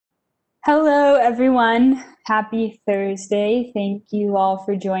Hello, everyone. Happy Thursday. Thank you all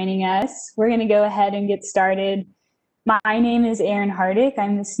for joining us. We're going to go ahead and get started. My name is Erin Hardick.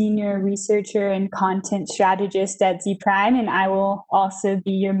 I'm the Senior Researcher and Content Strategist at ZPrime, and I will also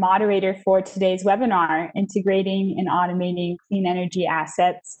be your moderator for today's webinar, Integrating and Automating Clean Energy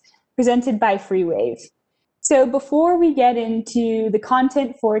Assets, presented by FreeWave. So before we get into the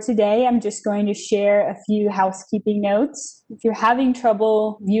content for today, I'm just going to share a few housekeeping notes. If you're having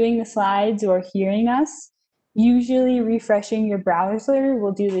trouble viewing the slides or hearing us, usually refreshing your browser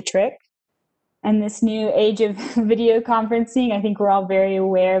will do the trick. And this new age of video conferencing, I think we're all very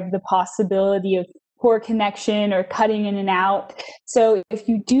aware of the possibility of poor connection or cutting in and out. So if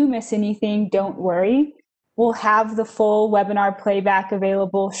you do miss anything, don't worry. We'll have the full webinar playback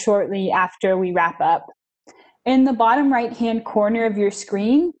available shortly after we wrap up. In the bottom right-hand corner of your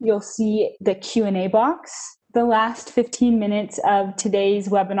screen, you'll see the Q&A box. The last 15 minutes of today's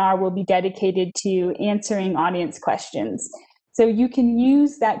webinar will be dedicated to answering audience questions. So you can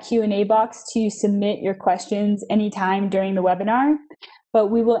use that Q&A box to submit your questions anytime during the webinar, but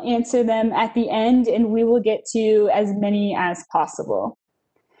we will answer them at the end and we will get to as many as possible.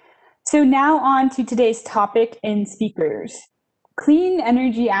 So now on to today's topic and speakers. Clean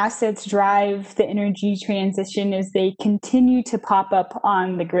energy assets drive the energy transition as they continue to pop up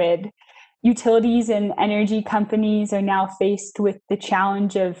on the grid. Utilities and energy companies are now faced with the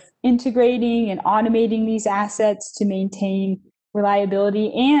challenge of integrating and automating these assets to maintain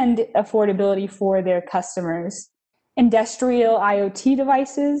reliability and affordability for their customers. Industrial IoT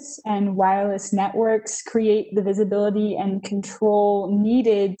devices and wireless networks create the visibility and control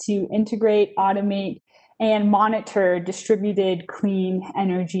needed to integrate, automate, and monitor distributed clean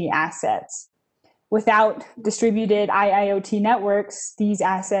energy assets. Without distributed IoT networks, these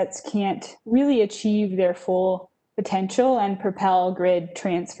assets can't really achieve their full potential and propel grid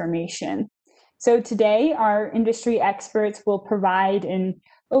transformation. So today, our industry experts will provide an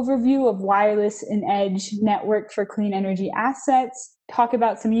overview of wireless and edge network for clean energy assets, talk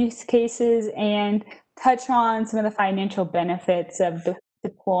about some use cases, and touch on some of the financial benefits of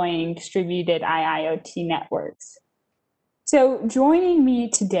deploying distributed IoT networks. So joining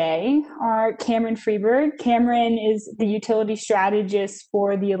me today are Cameron Freeberg. Cameron is the utility strategist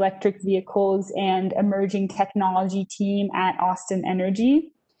for the electric vehicles and emerging technology team at Austin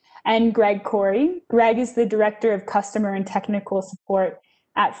Energy, and Greg Corey. Greg is the director of customer and technical support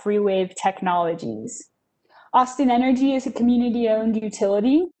at FreeWave Technologies. Austin Energy is a community-owned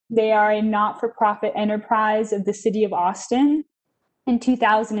utility. They are a not-for-profit enterprise of the city of Austin. In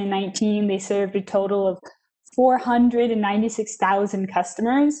 2019, they served a total of 496,000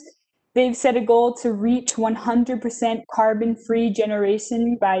 customers. They've set a goal to reach 100% carbon-free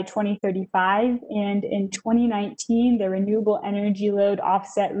generation by 2035, and in 2019, their renewable energy load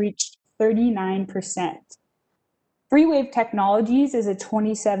offset reached 39%. FreeWave Technologies is a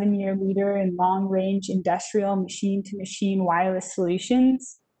 27-year leader in long-range industrial machine-to-machine wireless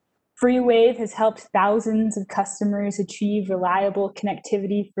solutions. FreeWave has helped thousands of customers achieve reliable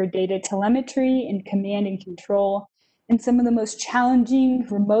connectivity for data telemetry and command and control in some of the most challenging,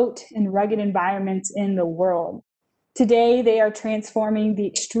 remote, and rugged environments in the world. Today, they are transforming the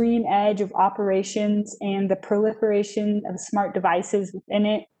extreme edge of operations and the proliferation of smart devices within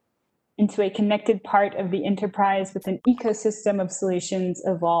it into a connected part of the enterprise with an ecosystem of solutions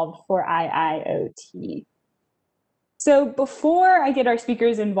evolved for IIoT. So before I get our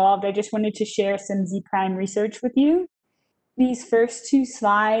speakers involved, I just wanted to share some ZPrime research with you. These first two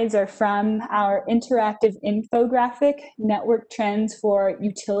slides are from our interactive infographic, Network Trends for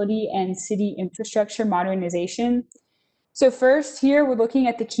Utility and City Infrastructure Modernization. So first here, we're looking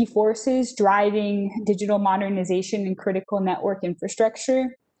at the key forces driving digital modernization and critical network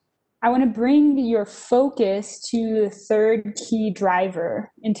infrastructure. I want to bring your focus to the third key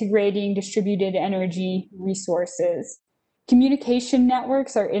driver, integrating distributed energy resources. Communication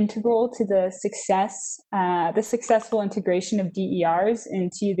networks are integral to the successful integration of DERs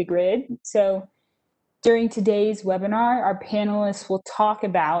into the grid. So during today's webinar, our panelists will talk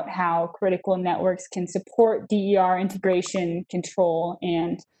about how critical networks can support DER integration, control,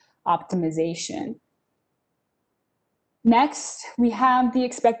 and optimization. Next, we have the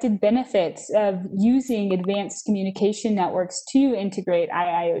expected benefits of using advanced communication networks to integrate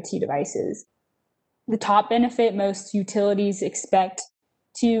IoT devices. The top benefit most utilities expect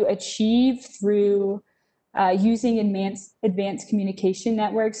to achieve through using advanced communication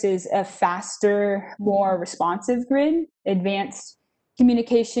networks is a faster, more responsive grid. Advanced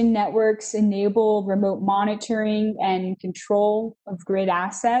communication networks enable remote monitoring and control of grid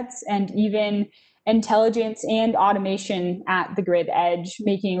assets, and even intelligence and automation at the grid edge,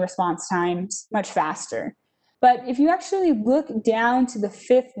 making response times much faster. But if you actually look down to the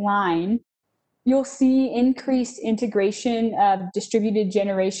fifth line, you'll see increased integration of distributed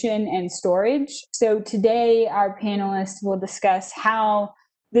generation and storage. So today, our panelists will discuss how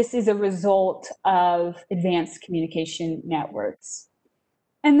this is a result of advanced communication networks.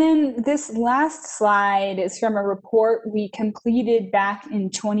 And then this last slide is from a report we completed back in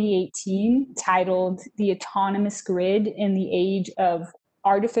 2018 titled The Autonomous Grid in the Age of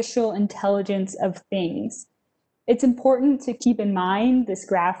Artificial Intelligence of Things. It's important to keep in mind this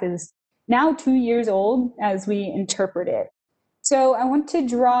graph is now 2 years old as we interpret it. So I want to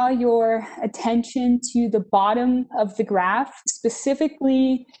draw your attention to the bottom of the graph,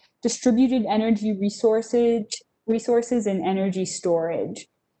 specifically distributed energy resources and energy storage.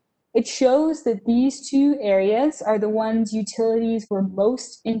 It shows that these two areas are the ones utilities were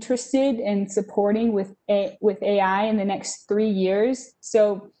most interested in supporting with AI in the next 3 years.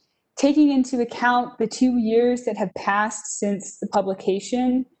 So taking into account the 2 years that have passed since the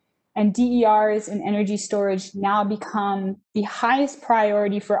publication, and DERs and energy storage now become the highest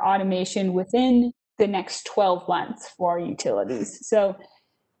priority for automation within the next 12 months for utilities. So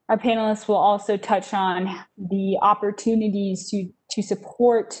our panelists will also touch on the opportunities to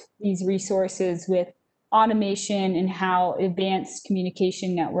support these resources with automation and how advanced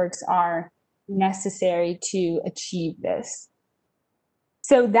communication networks are necessary to achieve this.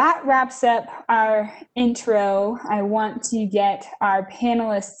 So that wraps up our intro. I want to get our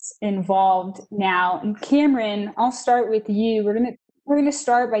panelists involved now. And Cameron, I'll start with you. We're gonna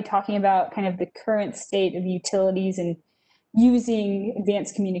start by talking about kind of the current state of utilities and using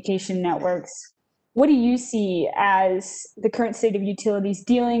advanced communication networks. What do you see as the current state of utilities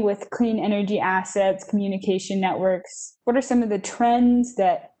dealing with clean energy assets, communication networks? What are some of the trends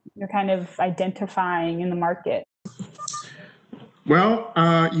that you're kind of identifying in the market? Well,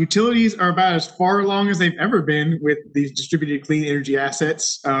 utilities are about as far along as they've ever been with these distributed clean energy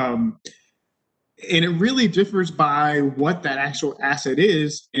assets. And it really differs by what that actual asset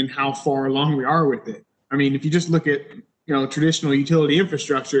is and how far along we are with it. I mean, if you just look at traditional utility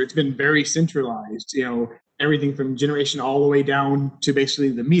infrastructure, it's been very centralized, everything from generation all the way down to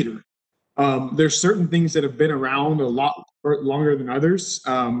basically the meter. There's certain things that have been around a lot longer than others.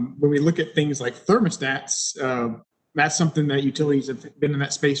 When we look at things like thermostats, that's something that utilities have been in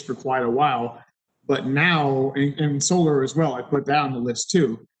that space for quite a while. But now, and solar as well, I put that on the list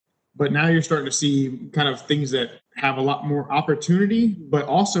too. But now you're starting to see kind of things that have a lot more opportunity, but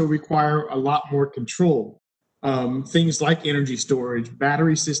also require a lot more control. Things like energy storage,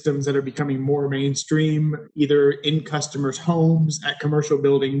 battery systems that are becoming more mainstream, either in customers' homes, at commercial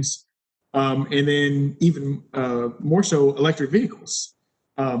buildings, and then even more so electric vehicles.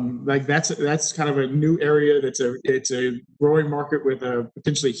 Like that's kind of a new area. It's a growing market with a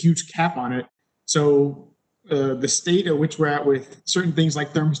potentially huge cap on it. So the state at which we're at with certain things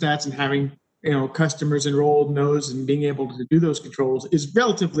like thermostats and having customers enrolled in those and being able to do those controls is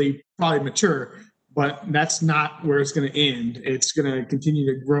relatively probably mature. But that's not where it's going to end. It's going to continue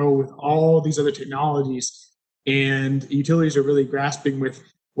to grow with all these other technologies, and utilities are really grasping with,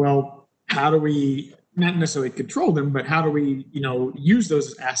 well, how do we not necessarily control them, but how do we, use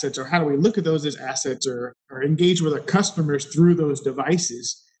those as assets, or how do we look at those as assets, or engage with our customers through those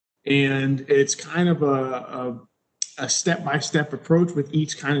devices? And it's kind of a step-by-step approach with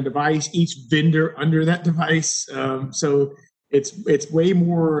each kind of device, each vendor under that device. So it's way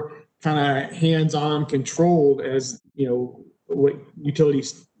more kind of hands-on controlled as what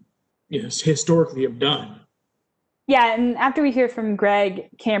utilities historically have done. Yeah, and after we hear from Greg,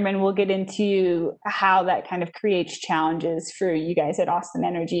 Cameron, we'll get into how that kind of creates challenges for you guys at Austin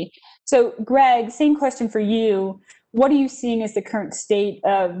Energy. So Greg, same question for you. What are you seeing as the current state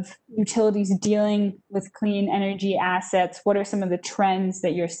of utilities dealing with clean energy assets? What are some of the trends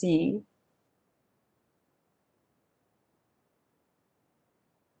that you're seeing?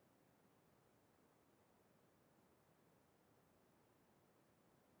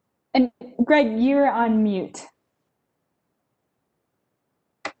 And Greg, you're on mute.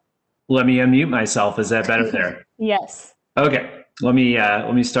 Let me unmute myself. Is that better there? Yes. Okay. Let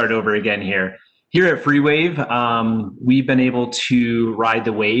me start over again here. Here at FreeWave, we've been able to ride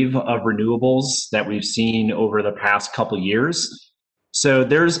the wave of renewables that we've seen over the past couple years. So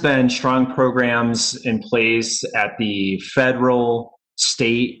there's been strong programs in place at the federal,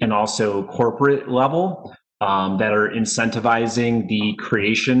 state, and also corporate level that are incentivizing the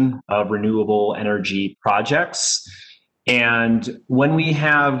creation of renewable energy projects. And when we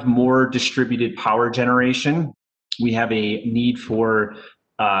have more distributed power generation, we have a need for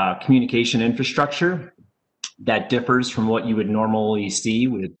communication infrastructure that differs from what you would normally see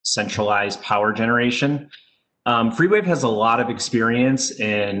with centralized power generation. FreeWave has a lot of experience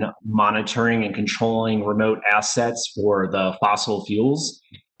in monitoring and controlling remote assets for the fossil fuels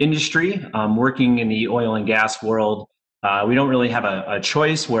industry. Working in the oil and gas world, we don't really have a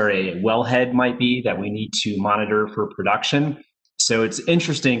choice where a wellhead might be that we need to monitor for production. So it's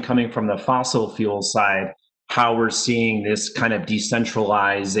interesting coming from the fossil fuel side, how we're seeing this kind of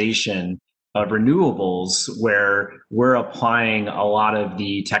decentralization of renewables, where we're applying a lot of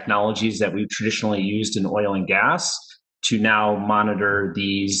the technologies that we've traditionally used in oil and gas to now monitor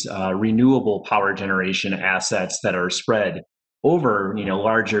these renewable power generation assets that are spread over,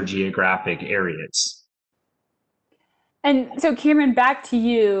 larger geographic areas. And so, Cameron, back to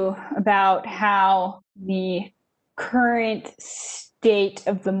you about how the current state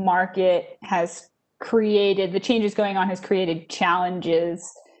of the market has created, the changes going on has created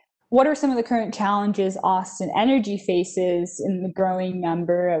challenges. What are some of the current challenges Austin Energy faces in the growing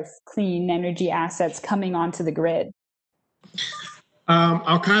number of clean energy assets coming onto the grid?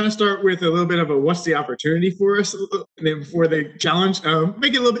 I'll kind of start with a little bit of a what's the opportunity for us, and then before the challenge,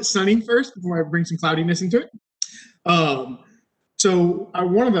 make it a little bit sunny first before I bring some cloudiness into it. So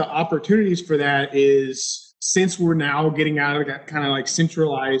one of the opportunities for that is, since we're now getting out of that kind of like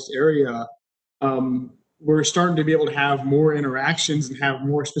centralized area, we're starting to be able to have more interactions and have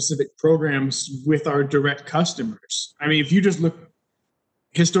more specific programs with our direct customers. I mean, if you just look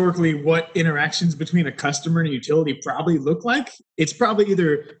historically what interactions between a customer and a utility probably look like, it's probably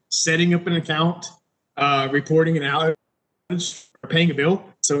either setting up an account, reporting an outage, or paying a bill.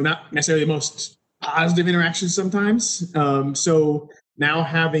 So not necessarily the most positive interactions sometimes. So now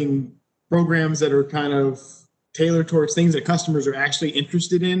having programs that are kind of tailored towards things that customers are actually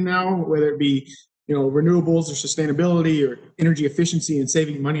interested in now, whether it be renewables or sustainability or energy efficiency and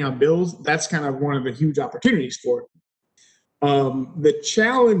saving money on bills, that's kind of one of the huge opportunities for it. The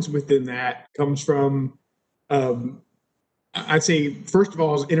challenge within that comes from, I'd say, first of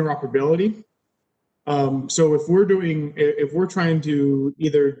all, is interoperability. So if we're trying to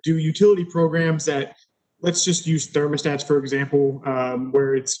either do utility programs that, let's just use thermostats, for example,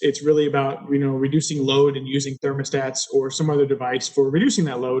 where it's really about, reducing load and using thermostats or some other device for reducing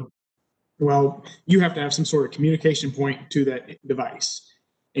that load. Well, you have to have some sort of communication point to that device.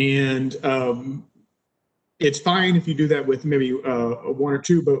 And it's fine if you do that with maybe one or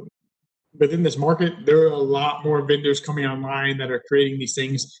two, but within this market, there are a lot more vendors coming online that are creating these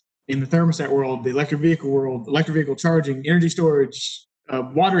things in the thermostat world, the electric vehicle world, electric vehicle charging, energy storage,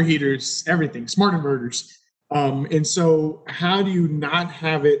 water heaters, everything, smart inverters. And so how do you not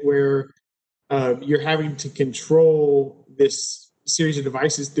have it where you're having to control this series of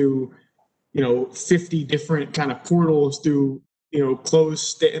devices through 50 different kind of portals, through closed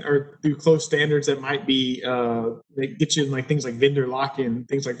standards that might be that get you in like things like vendor lock-in,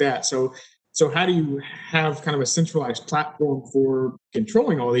 things like that. So how do you have kind of a centralized platform for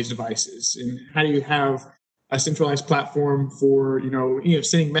controlling all these devices, and how do you have a centralized platform for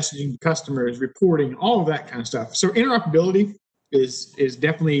sending messaging to customers, reporting, all of that kind of stuff? So interoperability is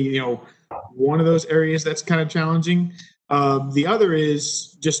definitely one of those areas that's kind of challenging. The other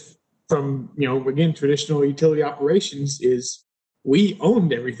is just from again, traditional utility operations is we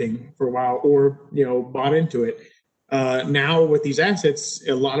owned everything for a while, or bought into it. Now with these assets,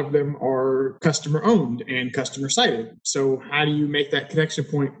 a lot of them are customer owned and customer sited. So how do you make that connection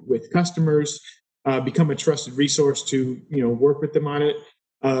point with customers, become a trusted resource to work with them on it?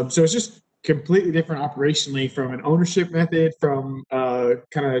 So it's just completely different operationally from an ownership method, from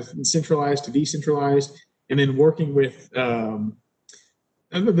kind of centralized to decentralized, and then working with the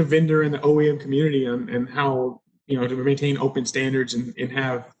vendor and the OEM community and how to maintain open standards and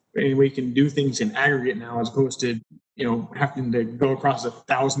we can do things in aggregate now, as opposed to having to go across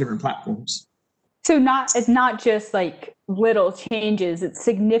 1,000 different platforms. So it's not just like little changes, it's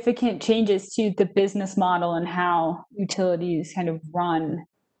significant changes to the business model and how utilities kind of run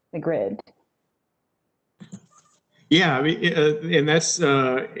the grid. Yeah, I mean, and that's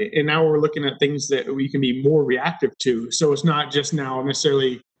and now we're looking at things that we can be more reactive to. So it's not just now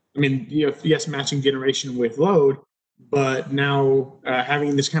necessarily, I mean, yes, matching generation with load, but now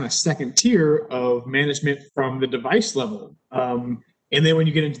having this kind of second tier of management from the device level. And then when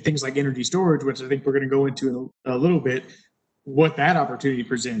you get into things like energy storage, which I think we're going to go into in a little bit, what that opportunity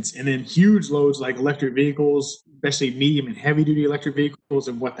presents, and then huge loads like electric vehicles, especially medium and heavy duty electric vehicles,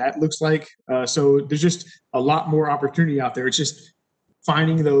 and what that looks like. So there's just a lot more opportunity out there. It's just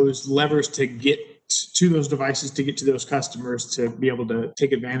finding those levers to get to those devices, to get to those customers, to be able to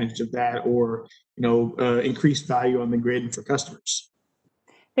take advantage of that, or increase value on the grid for customers.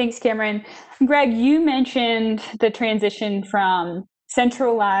 Thanks, Cameron. Greg, you mentioned the transition from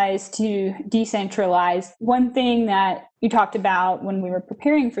centralized to decentralized. One thing that you talked about when we were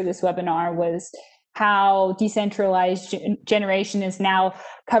preparing for this webinar was how decentralized generation is now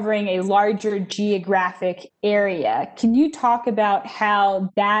covering a larger geographic area. Can you talk about how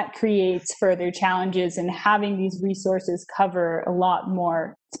that creates further challenges in having these resources cover a lot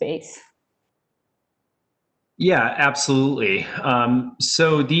more space? Yeah, absolutely.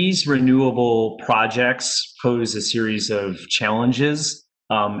 So these renewable projects pose a series of challenges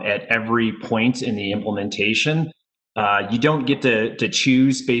at every point in the implementation. You don't get to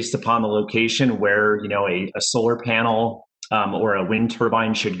choose based upon the location where a solar panel or a wind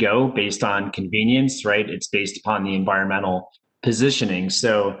turbine should go based on convenience, right? It's based upon the environmental positioning.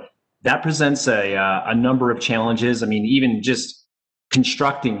 So that presents a number of challenges. I mean, even just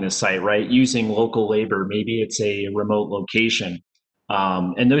constructing the site, right? Using local labor, maybe it's a remote location.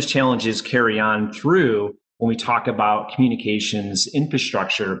 And those challenges carry on through when we talk about communications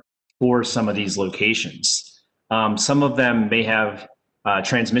infrastructure for some of these locations. Some of them may have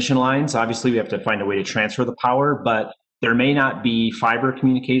transmission lines. Obviously, we have to find a way to transfer the power, but there may not be fiber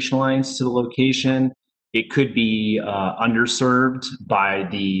communication lines to the location. It could be underserved by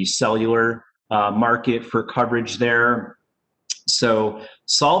the cellular market for coverage there. So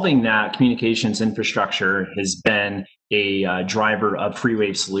solving that communications infrastructure has been a driver of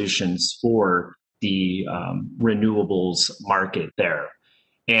FreeWave solutions for the renewables market there.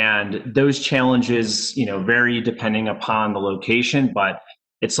 And those challenges, vary depending upon the location, but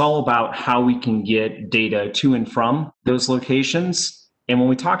it's all about how we can get data to and from those locations. And when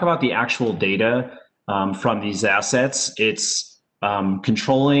we talk about the actual data from these assets, it's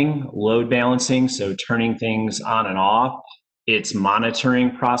controlling load balancing, so turning things on and off. It's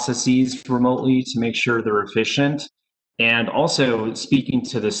monitoring processes remotely to make sure they're efficient. And also speaking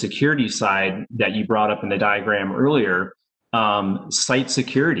to the security side that you brought up in the diagram earlier, site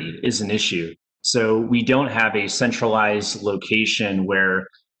security is an issue. So we don't have a centralized location where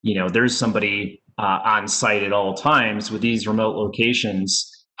there's somebody on site at all times. With these remote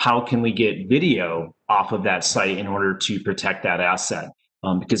locations, how can we get video off of that site in order to protect that asset?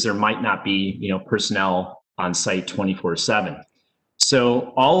 Because there might not be personnel on site 24/7.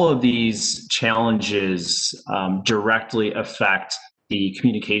 So all of these challenges directly affect the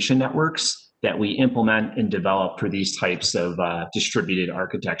communication networks that we implement and develop for these types of distributed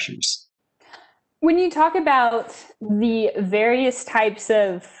architectures. When you talk about the various types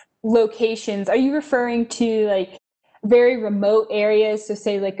of locations, are you referring to like very remote areas, so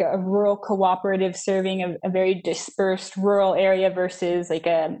say like a rural cooperative serving a very dispersed rural area versus like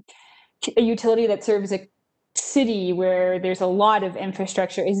a utility that serves a city where there's a lot of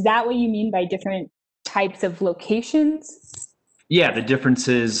infrastructure? Is that what you mean by different types of locations? Yeah, the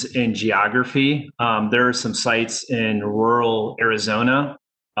differences in geography. There are some sites in rural Arizona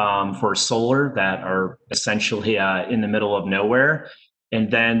for solar that are essentially in the middle of nowhere. And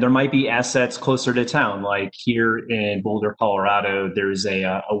then there might be assets closer to town, like here in Boulder, Colorado, there's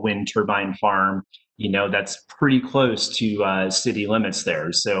a wind turbine farm, that's pretty close to city limits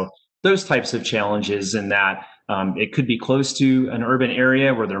there. So those types of challenges in that it could be close to an urban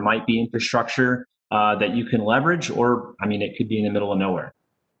area where there might be infrastructure that you can leverage, or it could be in the middle of nowhere.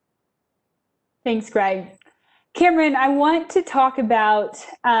 Thanks, Greg. Cameron, I want to talk about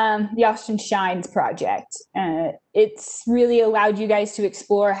the Austin Shines project. It's really allowed you guys to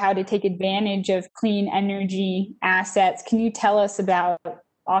explore how to take advantage of clean energy assets. Can you tell us about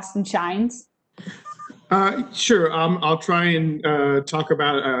Austin Shines? Sure. I'll try and talk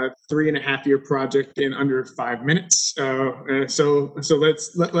about a 3.5-year project in under 5 minutes. So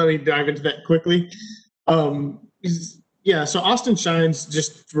let me dive into that quickly. So Austin Shines,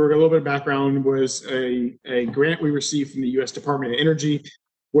 just for a little bit of background, was a grant we received from the U.S. Department of Energy,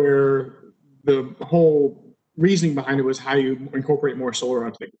 where the whole reasoning behind it was how you incorporate more solar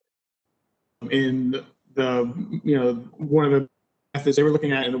onto the grid. And one of the methods they were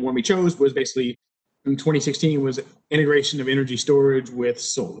looking at, and the one we chose, was basically in 2016 was integration of energy storage with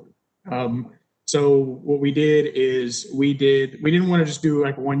solar. So what we did is we didn't want to just do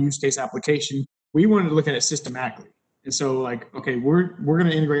like one use case application. We wanted to look at it systematically. And so okay, we're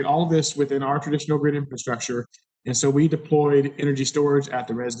going to integrate all of this within our traditional grid infrastructure. And so we deployed energy storage at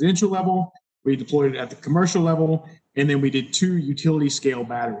the residential level, we deployed it at the commercial level, and then we did 2 utility scale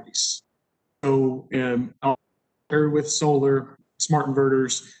batteries. So with solar, smart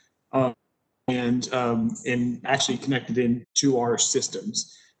inverters, and actually connected into our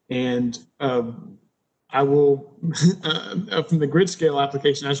systems. And I will, from the grid scale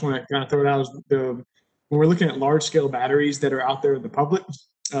application, I just want to kind of throw it out as when we're looking at large scale batteries that are out there in the public,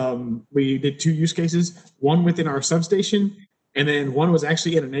 We did 2 use cases, one within our substation, and then one was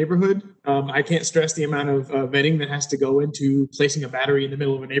actually in a neighborhood. I can't stress the amount of vetting that has to go into placing a battery in the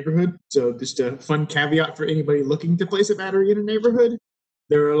middle of a neighborhood. So just a fun caveat for anybody looking to place a battery in a neighborhood.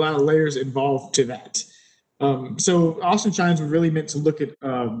 There are a lot of layers involved to that. So Austin Shines was really meant to look at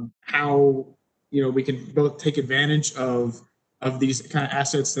how we can both take advantage of these kind of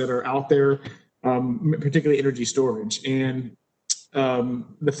assets that are out there, particularly energy storage. And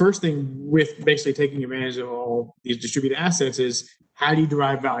the first thing with basically taking advantage of all these distributed assets is how do you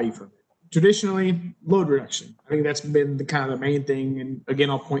derive value from it? Traditionally, load reduction. I think that's been the kind of the main thing. And again,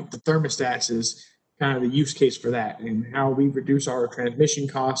 I'll point to thermostats as kind of the use case for that and how we reduce our transmission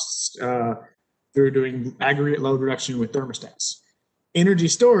costs through doing aggregate load reduction with thermostats. Energy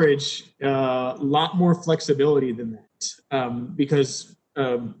storage, a lot more flexibility than that because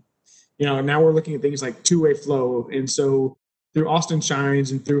now we're looking at things like two-way flow, and so through Austin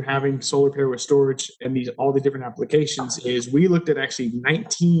Shines and through having solar pair with storage and all the different applications is we looked at actually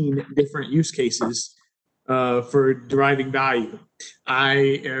 19 different use cases for deriving value.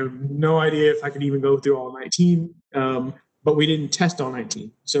 I have no idea if I could even go through all 19, but we didn't test all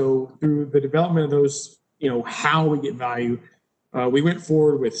 19. So through the development of those, how we get value, we went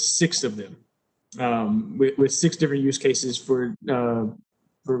forward with 6 of them, with 6 different use cases for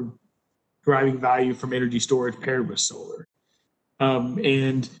deriving value from energy storage paired with solar.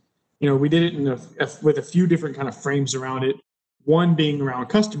 And we did it with a few different kind of frames around it. One being around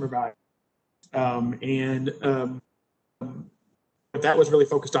customer value, what that was really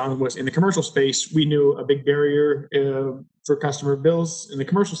focused on was in the commercial space. We knew a big barrier for customer bills in the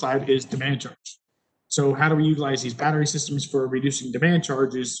commercial side is demand charge. So how do we utilize these battery systems for reducing demand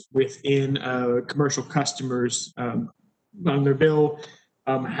charges within commercial customers on their bill?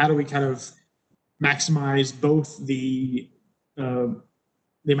 How do we kind of maximize both the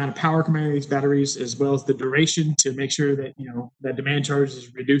amount of power coming out of these batteries as well as the duration to make sure that that demand charge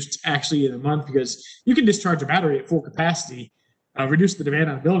is reduced actually in a month, because you can discharge a battery at full capacity, reduce the demand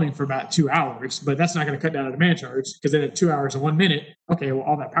on a building for about 2 hours, but that's not going to cut down the demand charge, because then at 2 hours and 1 minute, okay, well,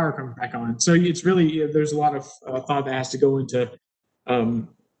 all that power comes back on. So it's really there's a lot of thought that has to go into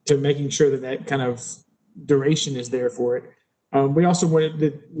to making sure that kind of duration is there for it. We also wanted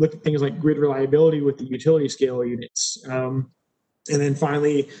to look at things like grid reliability with the utility scale units. And then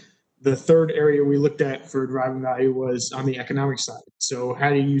finally, the third area we looked at for driving value was on the economic side. So how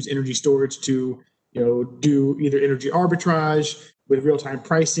do you use energy storage to do either energy arbitrage with real-time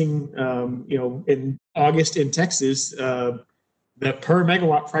pricing? In August in Texas, the per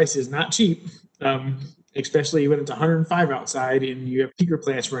megawatt price is not cheap, especially when it's 105 outside and you have peaker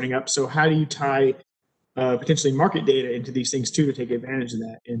plants running up. So how do you tie potentially market data into these things too to take advantage of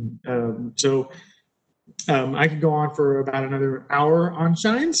that? And I could go on for about another hour on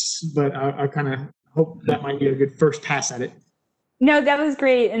Shines, but I kind of hope that might be a good first pass at it. No, that was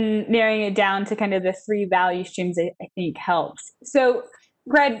great. And narrowing it down to kind of the 3 value streams, I think helps. So,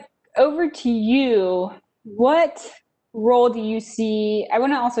 Brad, over to you. What role do you see? I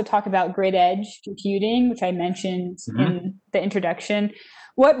want to also talk about grid edge computing, which I mentioned in the introduction.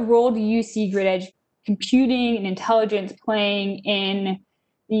 What role do you see grid edge computing and intelligence playing in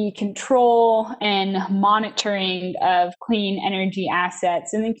the control and monitoring of clean energy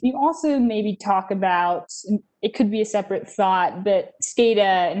assets? And then can you also maybe talk about, it could be a separate thought, but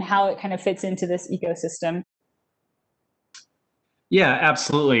SCADA and how it kind of fits into this ecosystem? Yeah,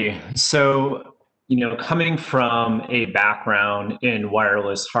 absolutely. So, coming from a background in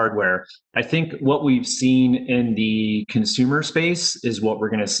wireless hardware, I think what we've seen in the consumer space is what we're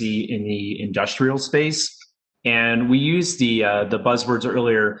going to see in the industrial space. And we used the buzzwords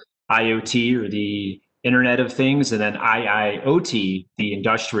earlier, IoT, or the Internet of Things, and then IIoT, the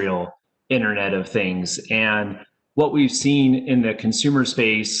industrial Internet of Things. And what we've seen in the consumer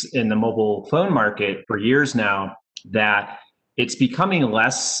space in the mobile phone market for years now, that it's becoming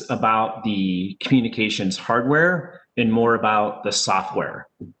less about the communications hardware and more about the software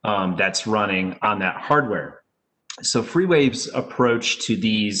that's running on that hardware. So FreeWave's approach to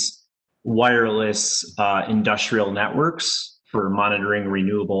these wireless industrial networks for monitoring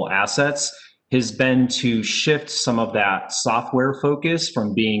renewable assets has been to shift some of that software focus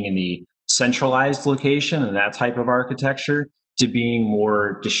from being in the centralized location and that type of architecture to being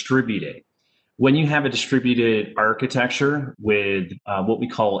more distributed. When you have a distributed architecture with what we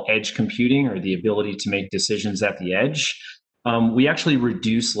call edge computing, or the ability to make decisions at the edge, we actually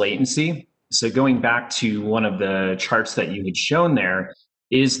reduce latency. So going back to one of the charts that you had shown there,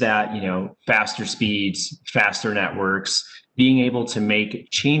 is that faster speeds, faster networks, being able to make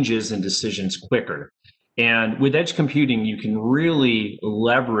changes and decisions quicker. And with edge computing, you can really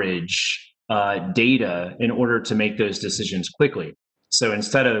leverage data in order to make those decisions quickly. So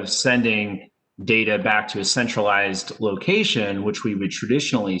instead of sending data back to a centralized location, which we would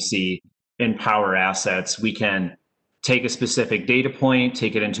traditionally see in power assets, we can take a specific data point,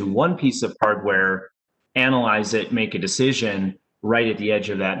 take it into one piece of hardware, analyze it, make a decision right at the edge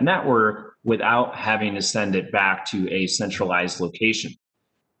of that network without having to send it back to a centralized location.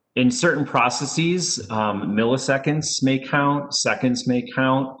 In certain processes, milliseconds may count, seconds may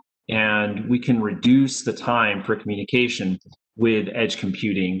count, and we can reduce the time for communication with edge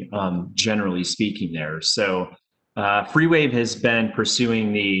computing, generally speaking there. So FreeWave has been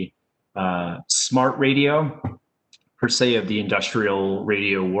pursuing the smart radio, per se, of the industrial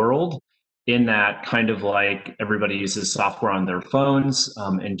radio world, in that kind of like everybody uses software on their phones,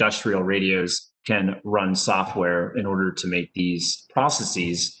 industrial radios can run software in order to make these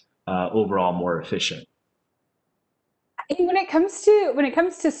processes overall more efficient. When it comes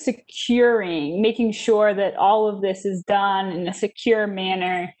to securing, making sure that all of this is done in a secure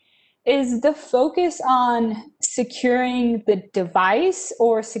manner, is the focus on securing the device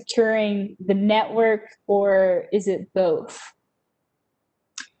or securing the network, or is it both?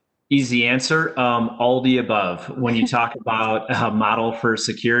 Easy answer, all the above. When you talk about a model for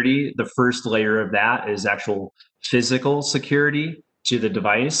security, the first layer of that is actual physical security to the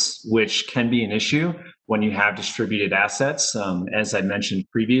device, which can be an issue when you have distributed assets, as I mentioned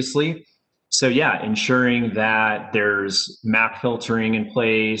previously. So yeah, ensuring that there's MAC filtering in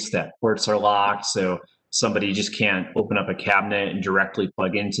place, that ports are locked, so somebody just can't open up a cabinet and directly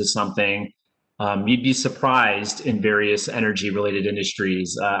plug into something. You'd be surprised in various energy related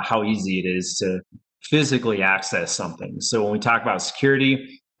industries how easy it is to physically access something. So when we talk about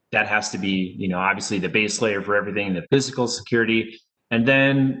security, that has to be, obviously the base layer for everything, the physical security, and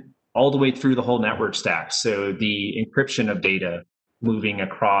then all the way through the whole network stack. So the encryption of data moving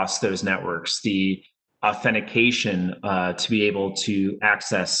across those networks, the authentication to be able to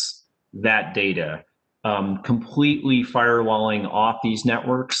access that data, completely firewalling off these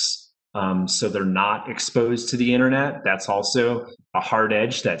networks so they're not exposed to the internet. That's also a hard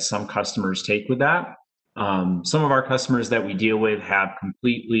edge that some customers take with that. Some of our customers that we deal with have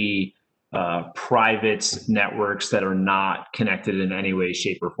completely private networks that are not connected in any way,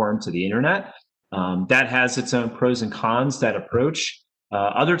 shape, or form to the internet. That has its own pros and cons, that approach.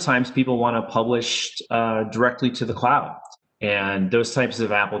 Other times people want to publish directly to the cloud. And those types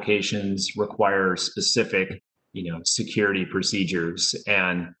of applications require specific, security procedures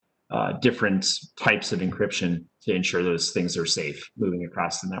and different types of encryption to ensure those things are safe moving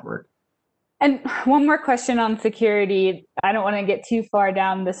across the network. And one more question on security. I don't want to get too far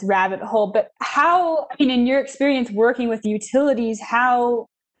down this rabbit hole, but in your experience working with utilities, how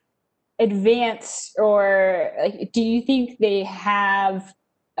advanced or do you think they have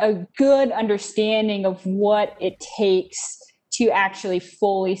a good understanding of what it takes to actually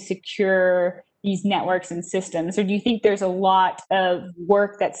fully secure these networks and systems? Or do you think there's a lot of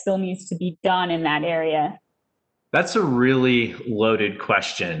work that still needs to be done in that area? That's a really loaded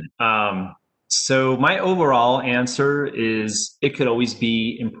question. So my overall answer is it could always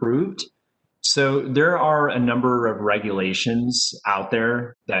be improved. So there are a number of regulations out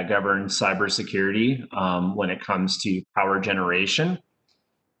there that govern cybersecurity when it comes to power generation,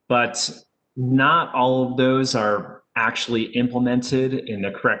 but not all of those are actually implemented in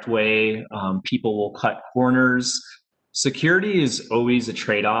the correct way. People will cut corners. Security is always a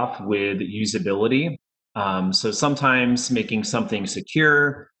trade-off with usability. So sometimes making something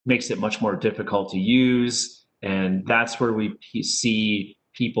secure makes it much more difficult to use. And that's where we see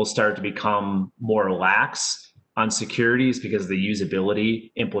people start to become more lax on security, is because of the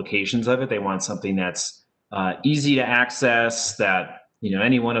usability implications of it. They want something that's easy to access, that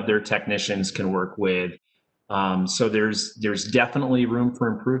any one of their technicians can work with. So there's definitely room for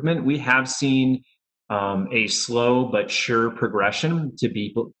improvement. We have seen a slow but sure progression to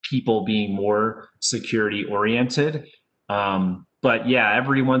people being more security oriented. But yeah,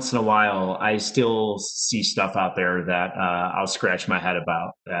 every once in a while, I still see stuff out there that I'll scratch my head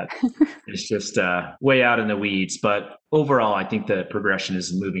about. That is just way out in the weeds. But overall, I think the progression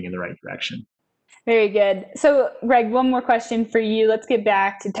is moving in the right direction. Very good. So, Greg, one more question for you. Let's get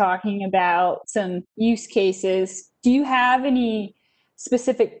back to talking about some use cases. Do you have any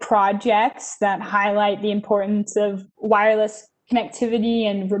specific projects that highlight the importance of wireless connectivity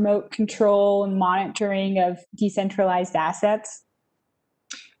and remote control and monitoring of decentralized assets?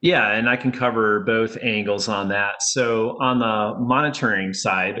 Yeah, and I can cover both angles on that. So on the monitoring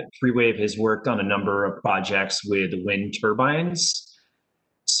side, FreeWave has worked on a number of projects with wind turbines.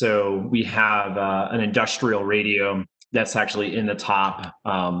 So we have an industrial radio that's actually in the top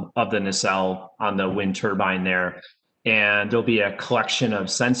of the nacelle on the wind turbine there. And there'll be a collection of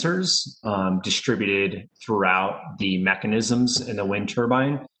sensors distributed throughout the mechanisms in the wind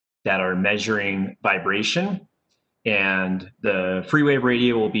turbine that are measuring vibration. And the FreeWave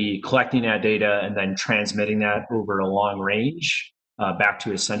radio will be collecting that data and then transmitting that over a long range back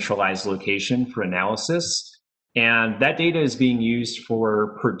to a centralized location for analysis. And that data is being used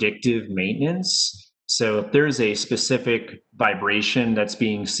for predictive maintenance. So if there's a specific vibration that's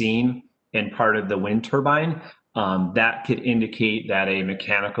being seen in part of the wind turbine, that could indicate that a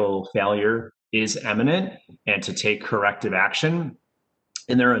mechanical failure is imminent and to take corrective action.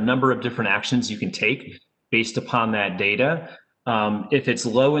 And there are a number of different actions you can take based upon that data. If it's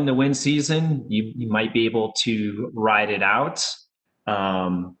low in the wind season, you might be able to ride it out,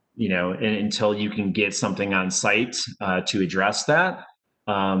 until you can get something on site to address that.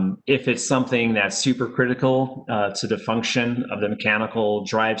 If it's something that's super critical to the function of the mechanical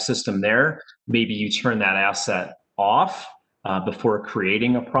drive system there, maybe you turn that asset off before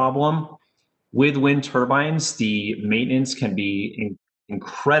creating a problem. With wind turbines, the maintenance can be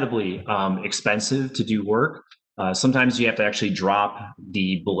incredibly expensive to do work. Sometimes you have to actually drop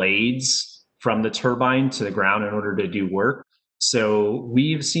the blades from the turbine to the ground in order to do work. So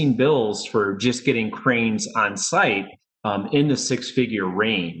we've seen bills for just getting cranes on site in the six-figure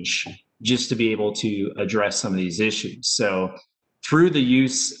range just to be able to address some of these issues. So through the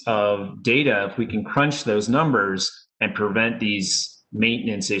use of data, if we can crunch those numbers and prevent these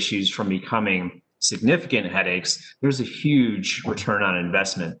maintenance issues from becoming significant headaches, there's a huge return on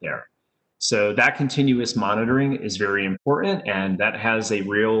investment there. So that continuous monitoring is very important, and that has a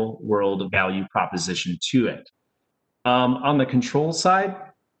real world value proposition to it. On the control side,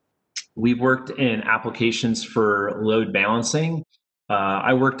 we've worked in applications for load balancing.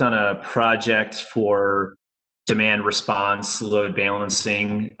 I worked on a project for demand response load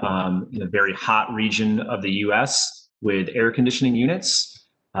balancing in a very hot region of the US with air conditioning units.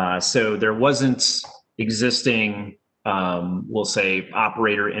 So there wasn't existing, we'll say,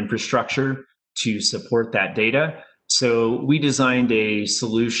 operator infrastructure to support that data. So we designed a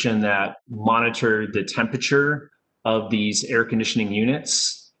solution that monitored the temperature of these air conditioning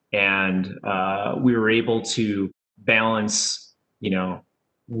units, and we were able to balance,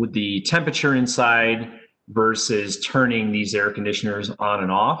 with the temperature inside versus turning these air conditioners on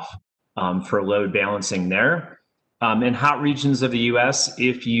and off for load balancing there. In hot regions of the US,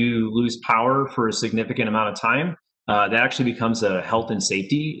 if you lose power for a significant amount of time, that actually becomes a health and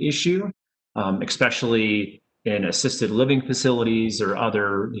safety issue, especially in assisted living facilities or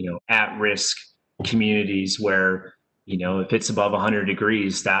other, at-risk communities where, if it's above 100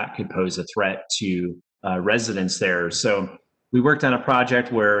 degrees, that could pose a threat to residents there. So we worked on a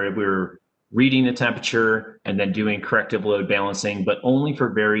project where we were reading the temperature and then doing corrective load balancing, but only for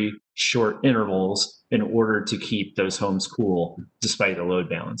very short intervals in order to keep those homes cool despite the load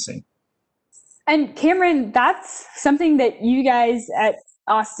balancing. And Cameron, that's something that you guys at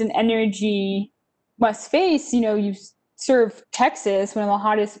Austin Energy must face. You serve Texas, one of the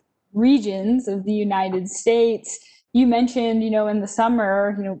hottest regions of the United States. You mentioned, in the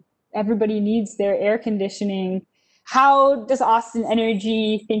summer, everybody needs their air conditioning. How does Austin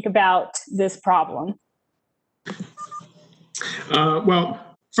Energy think about this problem?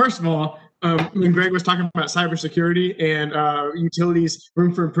 Well, first of all, when Greg was talking about cybersecurity and utilities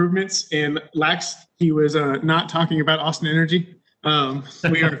room for improvements and lacks, he was not talking about Austin Energy.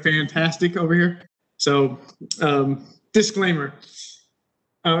 We are fantastic over here. So disclaimer.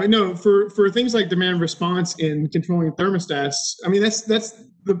 No, for things like demand response in controlling thermostats, I mean, that's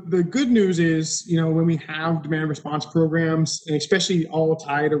the good news is, when we have demand response programs, and especially all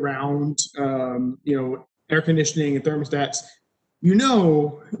tied around, air conditioning and thermostats,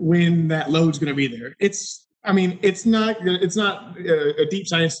 when that load's going to be there. It's not a deep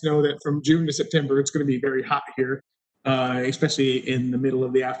science to know that from June to September, it's going to be very hot here, especially in the middle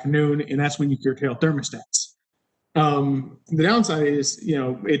of the afternoon, and that's when you curtail thermostats. The downside is,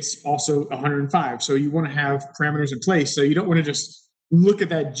 it's also 105. So you want to have parameters in place. So you don't want to just look at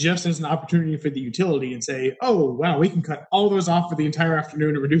that just as an opportunity for the utility and say, oh, wow, we can cut all those off for the entire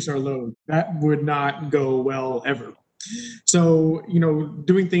afternoon and reduce our load. That would not go well ever. So,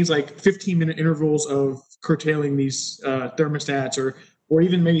 doing things like 15-minute intervals of curtailing these thermostats or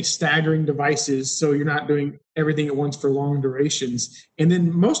even maybe staggering devices so you're not doing everything at once for long durations. And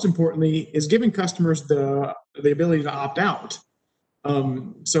then most importantly is giving customers the ability to opt out.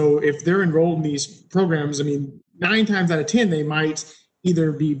 So if they're enrolled in these programs, 9 times out of 10, they might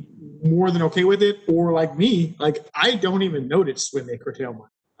either be more than okay with it, or like me, I don't even notice when they curtail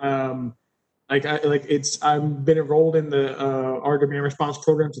I've been enrolled in the our demand response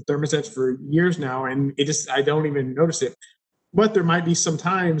programs and thermostats for years now, and I don't even notice it. But there might be some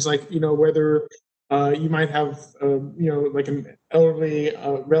times, like, whether you might have like an elderly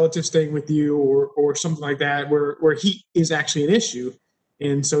relative staying with you, or something like that, where heat is actually an issue,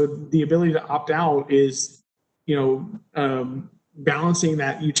 and so the ability to opt out is balancing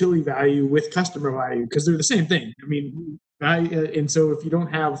that utility value with customer value, because they're the same thing. I mean, and so if you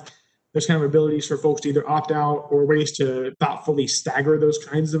don't have those kind of abilities for folks to either opt out or ways to thoughtfully stagger those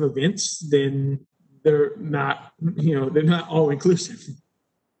kinds of events, then they're not all inclusive.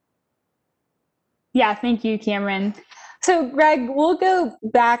 Yeah, thank you, Cameron. So Greg, we'll go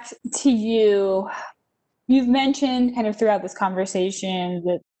back to you. You've mentioned kind of throughout this conversation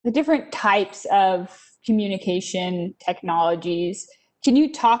the different types of communication technologies. Can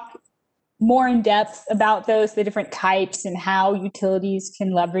you talk more in depth about those, the different types, and how utilities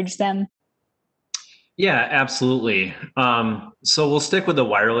can leverage them? Yeah, absolutely. So we'll stick with the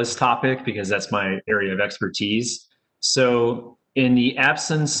wireless topic because that's my area of expertise. So in the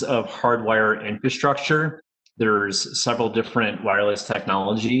absence of hardwire infrastructure, there's several different wireless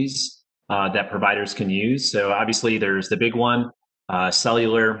technologies that providers can use. So obviously there's the big one,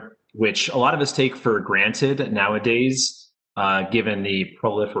 cellular, which a lot of us take for granted nowadays, given the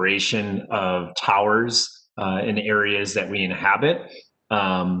proliferation of towers in areas that we inhabit.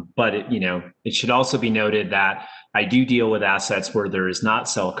 But it should also be noted that I do deal with assets where there is not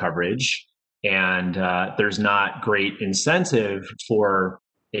cell coverage, and there's not great incentive for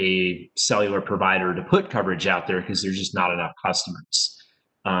a cellular provider to put coverage out there because there's just not enough customers.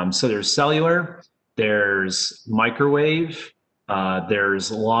 So there's cellular, there's microwave, there's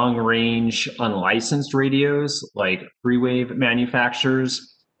long range unlicensed radios like FreeWave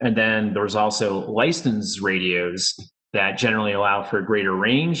manufacturers, and then there's also licensed radios that generally allow for greater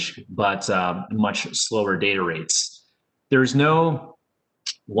range, but much slower data rates. There's no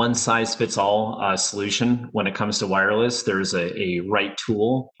one size fits all solution when it comes to wireless. There's a right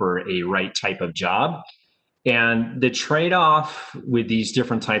tool for a right type of job. And the trade-off with these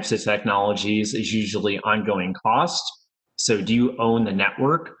different types of technologies is usually ongoing cost. So do you own the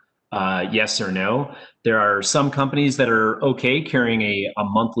network? Yes or no? There are some companies that are okay carrying a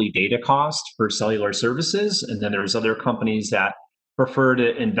monthly data cost for cellular services. And then there's other companies that prefer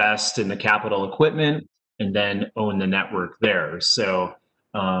to invest in the capital equipment and then own the network there. So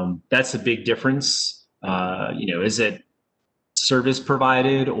that's a big difference. Is it service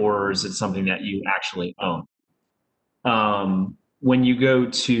provided, or is it something that you actually own? When you go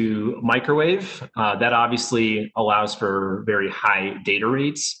to microwave, that obviously allows for very high data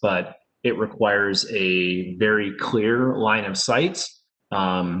rates, but it requires a very clear line of sight.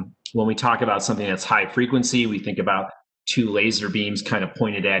 When we talk about something that's high frequency, we think about two laser beams kind of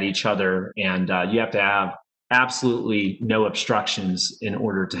pointed at each other, and you have to have absolutely no obstructions in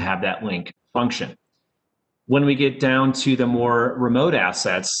order to have that link function. When we get down to the more remote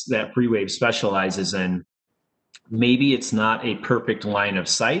assets that FreeWave specializes in, maybe it's not a perfect line of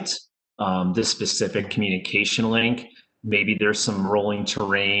sight, this specific communication link. Maybe there's some rolling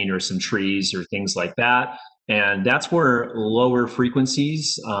terrain or some trees or things like that. And that's where lower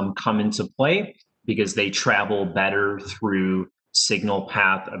frequencies come into play, because they travel better through signal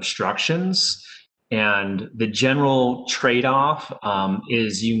path obstructions. And the general trade-off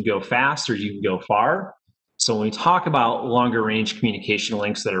is you can go fast or you can go far. So when we talk about longer range communication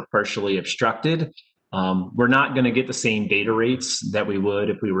links that are partially obstructed, we're not going to get the same data rates that we would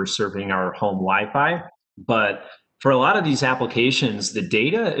if we were serving our home Wi-Fi. But for a lot of these applications, the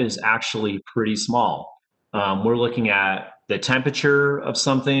data is actually pretty small. We're looking at the temperature of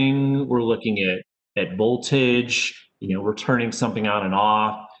something. We're looking at voltage. We're turning something on and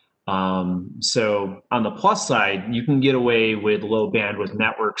off. So on the plus side, you can get away with low bandwidth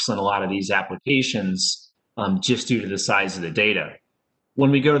networks on a lot of these applications just due to the size of the data. When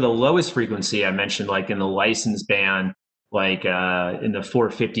we go to the lowest frequency, I mentioned like in the license band, like in the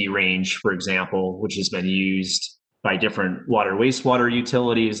 450 range, for example, which has been used by different water, wastewater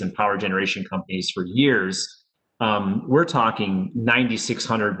utilities and power generation companies for years, we're talking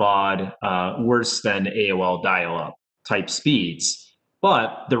 9600 baud, worse than AOL dial-up type speeds.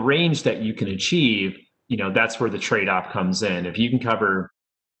 But the range that you can achieve, that's where the trade-off comes in. If you can cover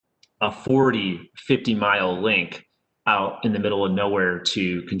a 40, 50-mile link out in the middle of nowhere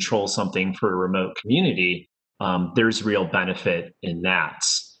to control something for a remote community, there's real benefit in that.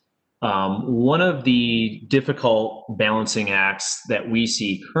 One of the difficult balancing acts that we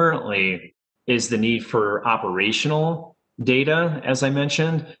see currently is the need for operational data, as I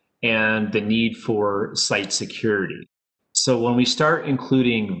mentioned, and the need for site security. So when we start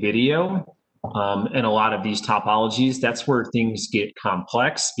including video in a lot of these topologies, that's where things get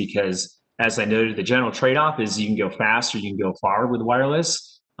complex because, as I noted, the general trade-off is you can go fast or you can go far with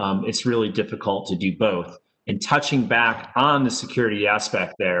wireless. It's really difficult to do both. And touching back on the security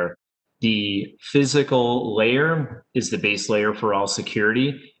aspect there, the physical layer is the base layer for all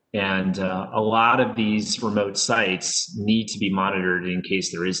security. And a lot of these remote sites need to be monitored in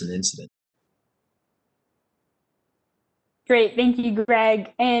case there is an incident. Great, thank you,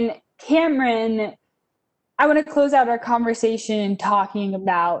 Greg. And Cameron, I want to close out our conversation talking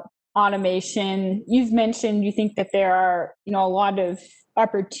about automation. You've mentioned you think that there are, a lot of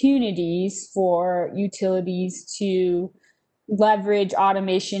opportunities for utilities to leverage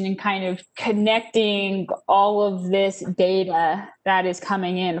automation and kind of connecting all of this data that is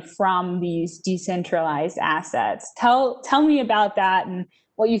coming in from these decentralized assets. Tell me about that and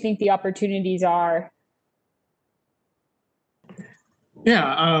what you think the opportunities are.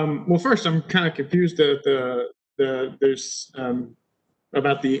 Yeah. Well, first, I'm kind of confused that there's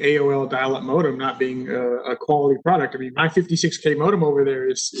about the AOL dial-up modem not being a quality product. I mean, my 56K modem over there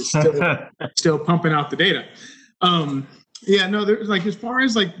is still pumping out the data. Yeah, no, there's like, as far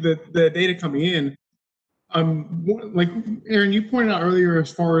as like the data coming in, like Aaron, you pointed out earlier,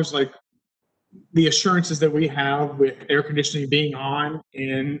 as far as like the assurances that we have with air conditioning being on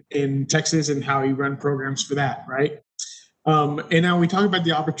in Texas and how you run programs for that, right? And now we talk about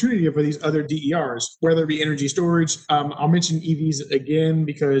the opportunity for these other DERs, whether it be energy storage. I'll mention EVs again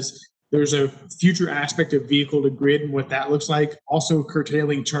because there's a future aspect of vehicle to grid and what that looks like. Also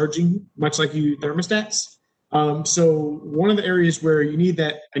curtailing charging, much like you thermostats. So one of the areas where you need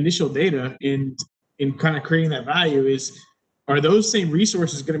that initial data in kind of creating that value is, are those same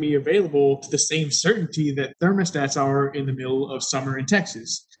resources going to be available to the same certainty that thermostats are in the middle of summer in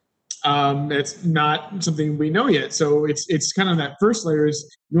Texas? That's not something we know yet. So it's kind of that first layer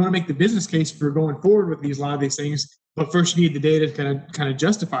is you want to make the business case for going forward with a lot of these things, but first you need the data to kind of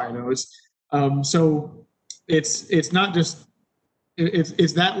justify those. So it's not just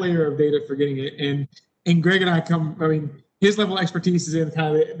it's that layer of data for getting it. And Greg and I his level of expertise is in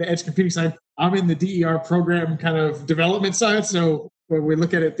kind of the edge computing side. I'm in the DER program kind of development side. So when we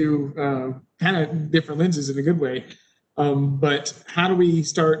look at it through kind of different lenses in a good way. But how do we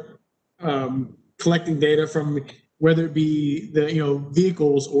start collecting data from, whether it be the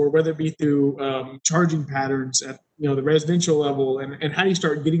vehicles or whether it be through charging patterns at the residential level, and how do you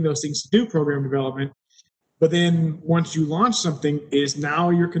start getting those things to do program development? But then once you launch something, is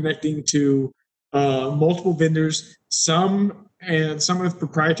now you're connecting to multiple vendors, some with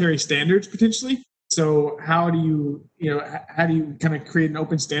proprietary standards potentially. So how do you kind of create an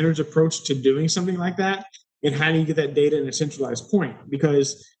open standards approach to doing something like that? And how do you get that data in a centralized point?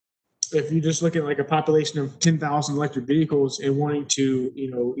 Because if you just look at like a population of 10,000 electric vehicles and wanting to,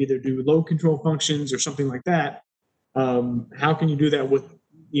 either do load control functions or something like that, how can you do that with,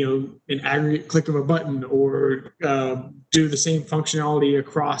 an aggregate click of a button, or do the same functionality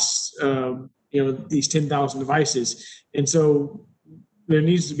across, these 10,000 devices? And so there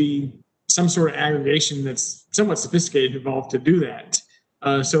needs to be some sort of aggregation that's somewhat sophisticated involved to do that.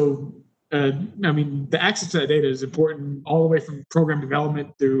 The access to that data is important all the way from program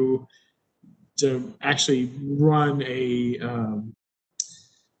development through to actually run an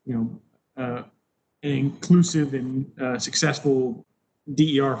inclusive and successful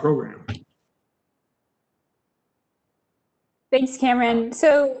DER program. Thanks, Cameron.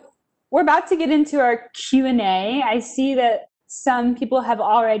 So we're about to get into our Q&A. I see that some people have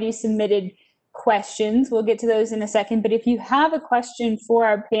already submitted questions. We'll get to those in a second. But if you have a question for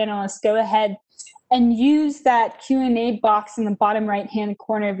our panelists, go ahead and use that Q&A box in the bottom right-hand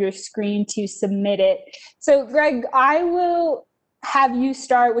corner of your screen to submit it. So Greg, I will have you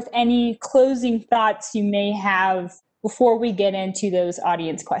start with any closing thoughts you may have before we get into those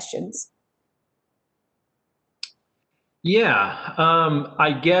audience questions. Yeah,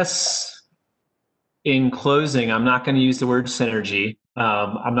 I guess in closing, I'm not going to use the word synergy.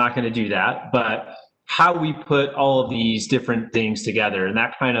 I'm not going to do that, but how we put all of these different things together, and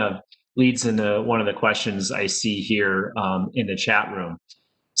that kind of leads into one of the questions I see here in the chat room.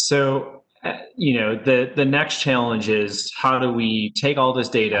 So, the next challenge is, how do we take all this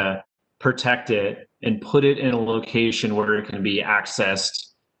data, protect it, and put it in a location where it can be accessed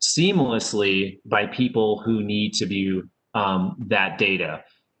seamlessly by people who need to view that data?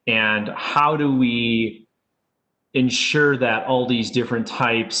 And how do we ensure that all these different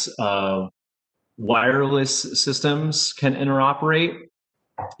types of wireless systems can interoperate,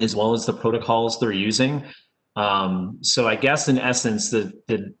 as well as the protocols they're using? So I guess in essence,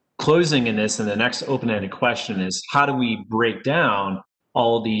 the closing in this, and the next open-ended question is, how do we break down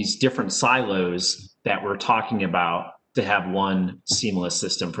all these different silos that we're talking about to have one seamless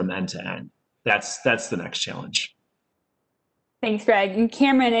system from end to end? That's the next challenge. Thanks, Greg. And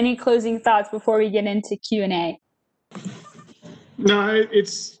Cameron, any closing thoughts before we get into Q&A? No,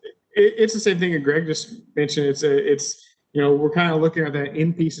 it's the same thing that Greg just mentioned. It's we're kind of looking at that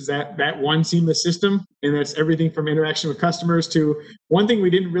end piece is that one seamless system, and that's everything from interaction with customers to one thing we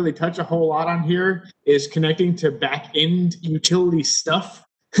didn't really touch a whole lot on here is connecting to back end utility stuff.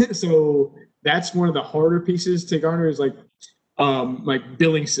 So that's one of the harder pieces to garner is like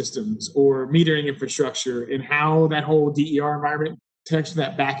billing systems or metering infrastructure and how that whole DER environment connects to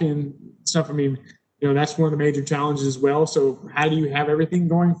that back end stuff. I mean, that's one of the major challenges as well. So how do you have everything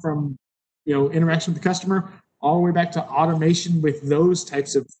going from, interaction with the customer all the way back to automation with those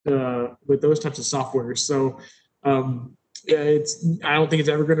types of software? So I don't think it's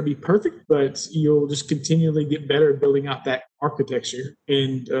ever going to be perfect, but you'll just continually get better at building out that architecture.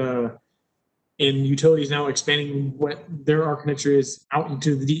 And utilities now expanding what their architecture is out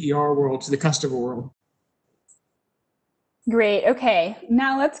into the DER world, to the customer world. Great. Okay.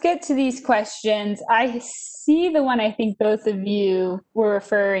 Now let's get to these questions. I see the one I think both of you were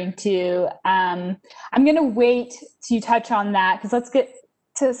referring to. I'm going to wait to touch on that because let's get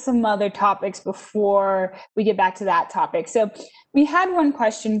to some other topics before we get back to that topic. So we had one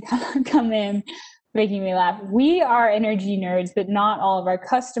question come in, making me laugh. We are energy nerds, but not all of our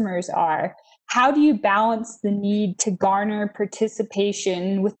customers are. How do you balance the need to garner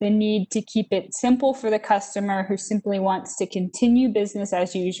participation with the need to keep it simple for the customer who simply wants to continue business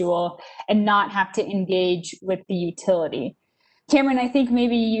as usual and not have to engage with the utility? Cameron, I think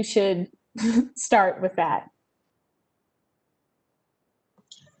maybe you should start with that.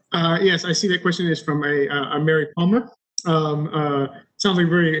 Yes, I see that question is from a Mary Palmer. Sounds like a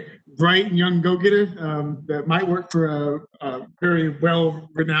very bright and young go-getter that might work for a very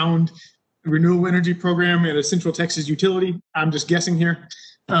well-renowned renewable energy program at a Central Texas utility. I'm just guessing here.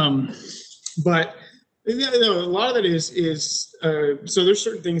 But a lot of that is so there's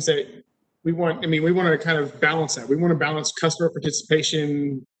certain things that we want. I mean, we want to kind of balance that. We want to balance customer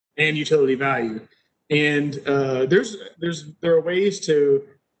participation and utility value. And there are ways to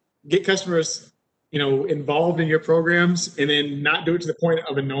get customers involved in your programs and then not do it to the point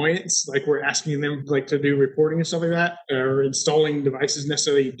of annoyance, like we're asking them like to do reporting and stuff like that, or installing devices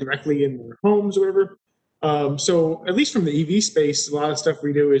necessarily directly in their homes or whatever. So at least from the EV space, a lot of stuff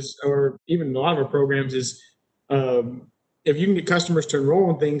we do is, or even a lot of our programs is, if you can get customers to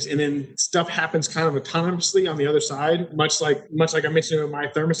enroll in things and then stuff happens kind of autonomously on the other side, much like I mentioned in my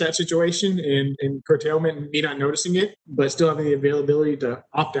thermostat situation and curtailment and me not noticing it, but still having the availability to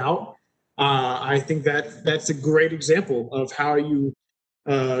opt out. I think that's a great example of how you,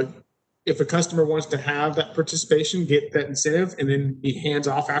 if a customer wants to have that participation, get that incentive, and then be hands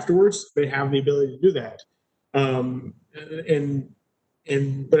off afterwards, they have the ability to do that.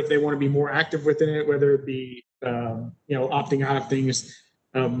 But if they want to be more active within it, whether it be opting out of things,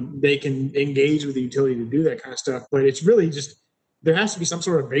 they can engage with the utility to do that kind of stuff. But it's really just there has to be some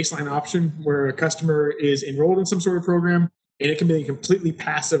sort of baseline option where a customer is enrolled in some sort of program. And it can be a completely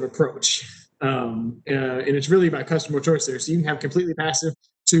passive approach. And it's really about customer choice there. So you can have completely passive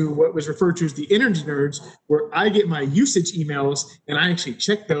to what was referred to as the energy nerds, where I get my usage emails and I actually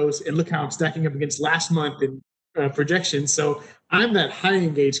check those and look how I'm stacking up against last month and projections. So I'm that high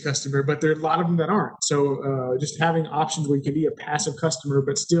engaged customer, but there are a lot of them that aren't. So just having options where you can be a passive customer,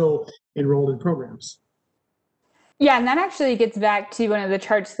 but still enrolled in programs. Yeah, and that actually gets back to one of the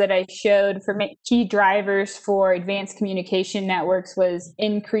charts that I showed for key drivers for advanced communication networks was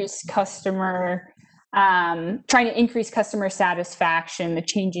trying to increase customer satisfaction, the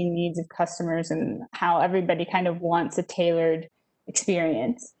changing needs of customers, and how everybody kind of wants a tailored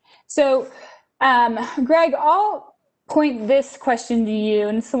experience. So, Greg, I'll point this question to you,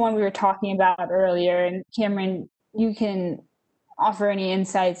 and it's the one we were talking about earlier. And Cameron, you can offer any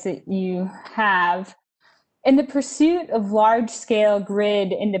insights that you have. In the pursuit of large-scale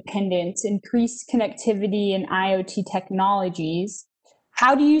grid independence, increased connectivity, and IoT technologies,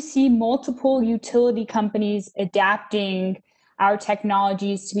 how do you see multiple utility companies adapting our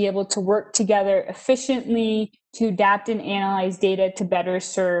technologies to be able to work together efficiently to adapt and analyze data to better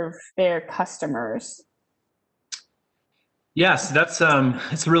serve their customers? Yes, it's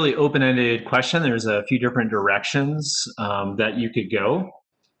a really open-ended question. There's a few different directions that you could go.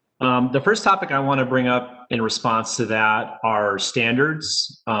 The first topic I want to bring up in response to that are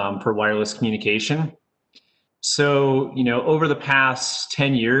standards for wireless communication. So, over the past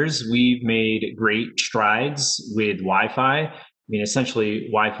 10 years, we've made great strides with Wi-Fi. mean, essentially,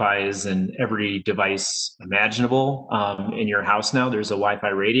 Wi-Fi is in every device imaginable in your house now. There's a Wi-Fi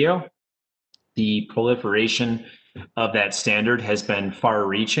radio. The proliferation of that standard has been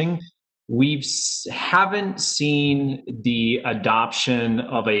far-reaching. We haven't seen the adoption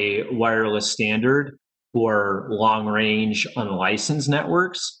of a wireless standard for long-range unlicensed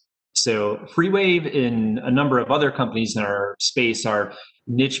networks. So FreeWave and a number of other companies in our space are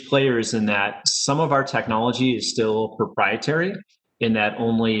niche players in that some of our technology is still proprietary, in that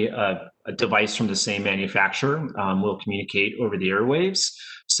only a device from the same manufacturer will communicate over the airwaves.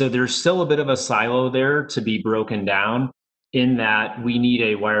 So there's still a bit of a silo there to be broken down, in that we need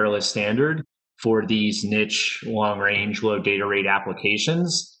a wireless standard for these niche, long-range, low data rate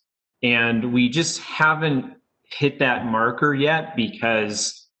applications. And we just haven't hit that marker yet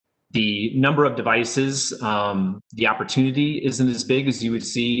because the number of devices, the opportunity isn't as big as you would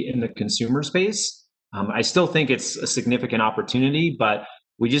see in the consumer space. I still think it's a significant opportunity, but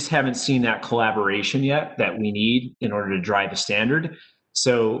we just haven't seen that collaboration yet that we need in order to drive a standard.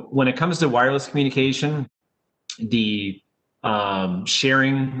 So when it comes to wireless communication, the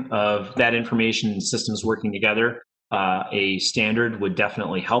sharing of that information and systems working together, a standard would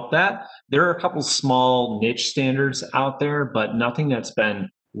definitely help that. There are a couple small niche standards out there, but nothing that's been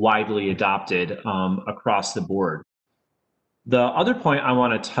widely adopted across the board. The other point I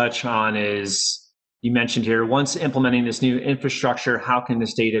want to touch on is, you mentioned here, once implementing this new infrastructure, how can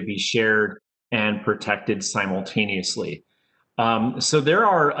this data be shared and protected simultaneously? So there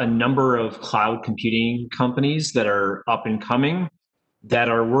are a number of cloud computing companies that are up and coming that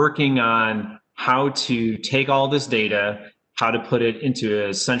are working on how to take all this data, how to put it into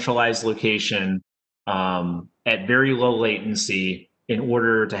a centralized location at very low latency in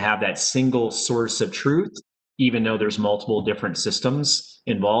order to have that single source of truth, even though there's multiple different systems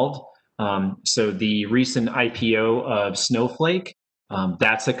involved. So the recent IPO of Snowflake,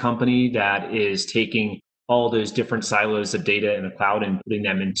 that's a company that is taking all those different silos of data in the cloud and putting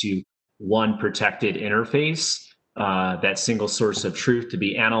them into one protected interface, that single source of truth to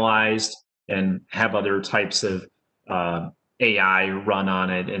be analyzed and have other types of AI run on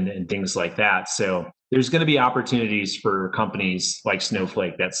it and things like that. So there's going to be opportunities for companies like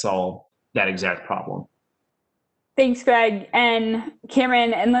Snowflake that solve that exact problem. Thanks, Greg. And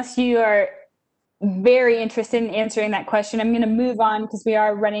Cameron, unless you are very interested in answering that question, I'm going to move on because we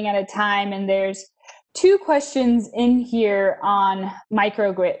are running out of time, and there's 2 questions in here on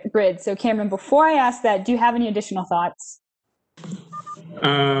microgrid. So Cameron, before I ask that, do you have any additional thoughts?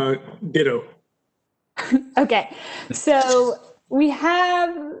 Ditto. Okay, so we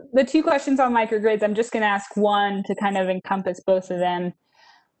have the 2 questions on microgrids. I'm just going to ask one to kind of encompass both of them.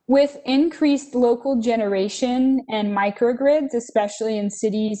 With increased local generation and microgrids, especially in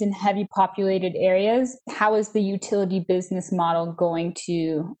cities and heavy populated areas, how is the utility business model going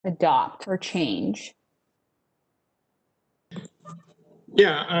to adopt or change?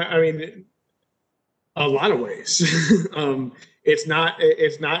 Yeah, I mean, a lot of ways. It's not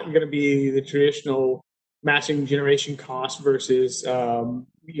going to be the traditional matching generation cost versus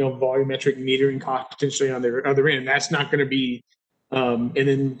volumetric metering cost potentially on the other end. That's not going to be, and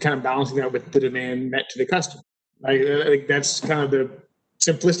then kind of balancing that with the demand met to the customer. I think that's kind of the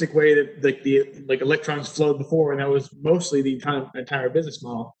simplistic way that the electrons flowed before, and that was mostly the entire business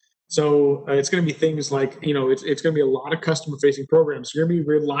model. So it's going to be things like, it's going to be a lot of customer-facing programs. You're going to be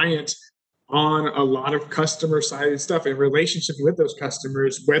reliant on a lot of customer-sided stuff and relationship with those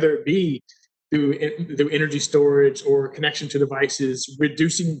customers, whether it be through energy storage or connection to devices,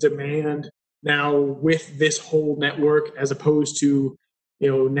 reducing demand now with this whole network as opposed to,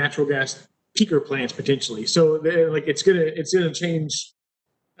 natural gas peaker plants potentially. So it's gonna change,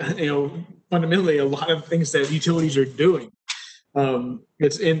 fundamentally a lot of things that utilities are doing.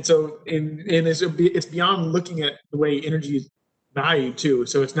 It's beyond looking at the way energy is valued too.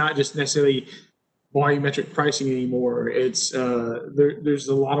 So it's not just necessarily volumetric pricing anymore. It's there's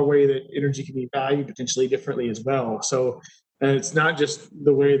a lot of way that energy can be valued potentially differently as well. So it's not just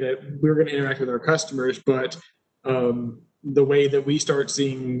the way that we're going to interact with our customers, but the way that we start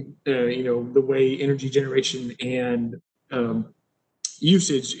seeing, the way energy generation and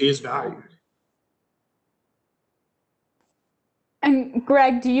usage is valued. And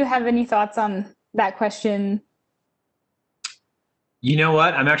Greg, do you have any thoughts on that question? You know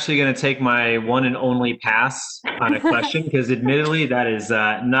what? I'm actually going to take my one and only pass on a question because admittedly that is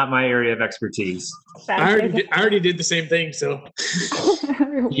not my area of expertise. I already did the same thing, so.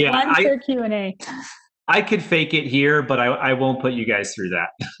 Yeah, one for Q&A. I could fake it here, but I won't put you guys through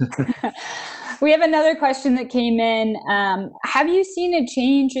that. We have another question that came in. Have you seen a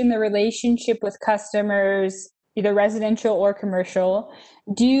change in the relationship with customers either residential or commercial,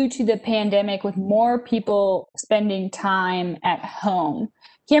 due to the pandemic with more people spending time at home?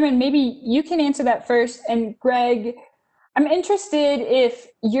 Cameron, maybe you can answer that first. And Greg, I'm interested if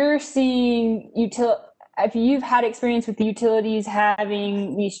you're seeing if you've had experience with the utilities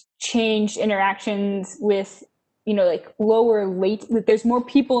having these changed interactions with, like lower late, that there's more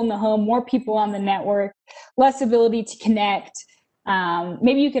people in the home, more people on the network, less ability to connect.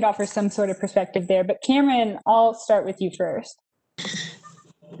 Maybe you could offer some sort of perspective there. But Cameron, I'll start with you first.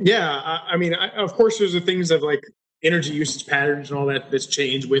 Yeah, I mean, of course, there's the things of like energy usage patterns and all that's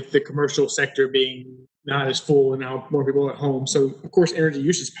changed with the commercial sector being not as full and now more people at home. So, of course, energy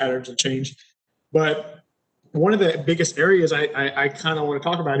usage patterns have changed. But one of the biggest areas I kind of want to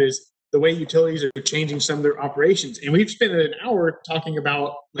talk about is the way utilities are changing some of their operations. And we've spent an hour talking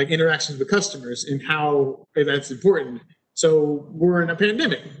about like interactions with customers and how that's important. So we're in a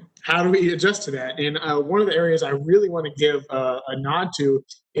pandemic. How do we adjust to that? And one of the areas I really want to give a nod to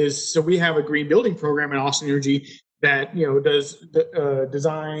is, so we have a green building program at Austin Energy that does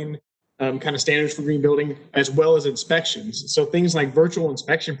design kind of standards for green building as well as inspections. So things like virtual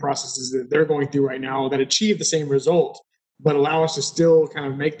inspection processes that they're going through right now that achieve the same result, but allow us to still kind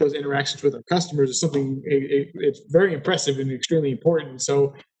of make those interactions with our customers is something, it's very impressive and extremely important.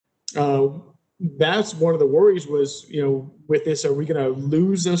 So that's one of the worries was, with this, are we going to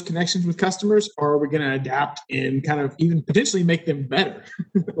lose those connections with customers, or are we going to adapt and kind of even potentially make them better?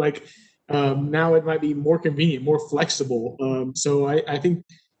 Like now it might be more convenient, more flexible. So I think,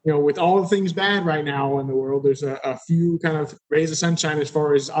 with all the things bad right now in the world, there's a few kind of rays of sunshine as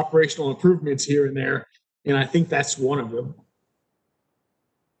far as operational improvements here and there. And I think that's one of them.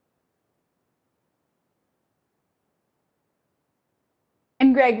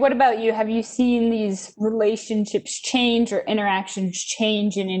 And Greg, what about you? Have you seen these relationships change or interactions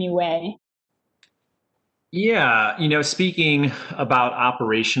change in any way? Yeah, speaking about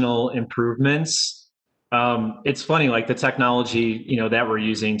operational improvements, it's funny, like the technology, that we're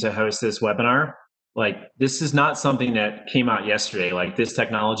using to host this webinar, like this is not something that came out yesterday. Like this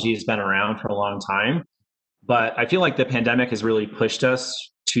technology has been around for a long time, but I feel like the pandemic has really pushed us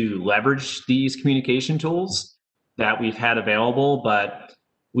to leverage these communication tools that we've had available, but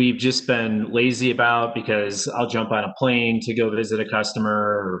we've just been lazy about, because I'll jump on a plane to go visit a customer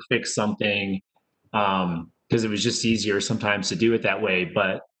or fix something, because it was just easier sometimes to do it that way.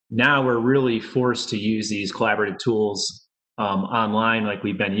 But now we're really forced to use these collaborative tools online like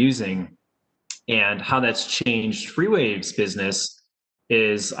we've been using. And how that's changed FreeWave's business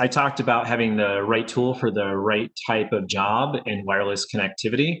is, I talked about having the right tool for the right type of job and wireless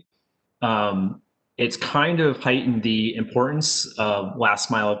connectivity. It's kind of heightened the importance of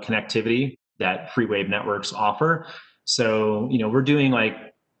last mile connectivity that FreeWave networks offer. So, we're doing like,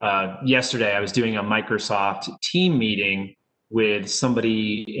 yesterday I was doing a Microsoft team meeting with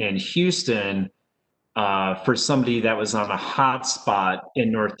somebody in Houston for somebody that was on a hotspot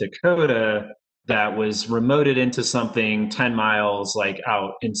in North Dakota that was remoted into something 10 miles like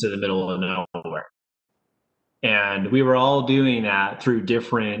out into the middle of nowhere. And we were all doing that through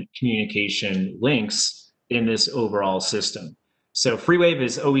different communication links in this overall system. So FreeWave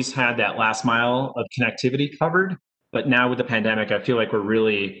has always had that last mile of connectivity covered, but now with the pandemic, I feel like we're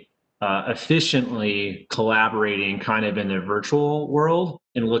really efficiently collaborating kind of in the virtual world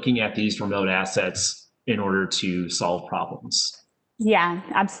and looking at these remote assets in order to solve problems. Yeah,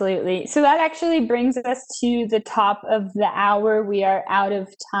 absolutely. So that actually brings us to the top of the hour. We are out of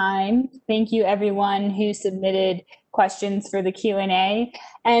time. Thank you everyone who submitted questions for the Q&A.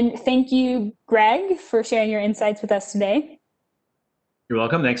 And thank you, Greg, for sharing your insights with us today. You're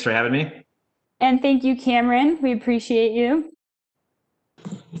welcome. Thanks for having me. And thank you, Cameron. We appreciate you.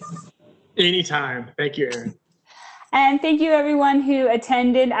 Anytime. Thank you, Aaron. And thank you everyone who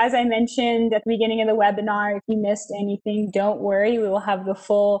attended. As I mentioned at the beginning of the webinar, if you missed anything, don't worry. We will have the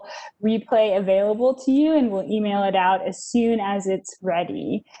full replay available to you, and we'll email it out as soon as it's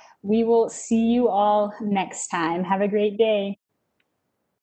ready. We will see you all next time. Have a great day.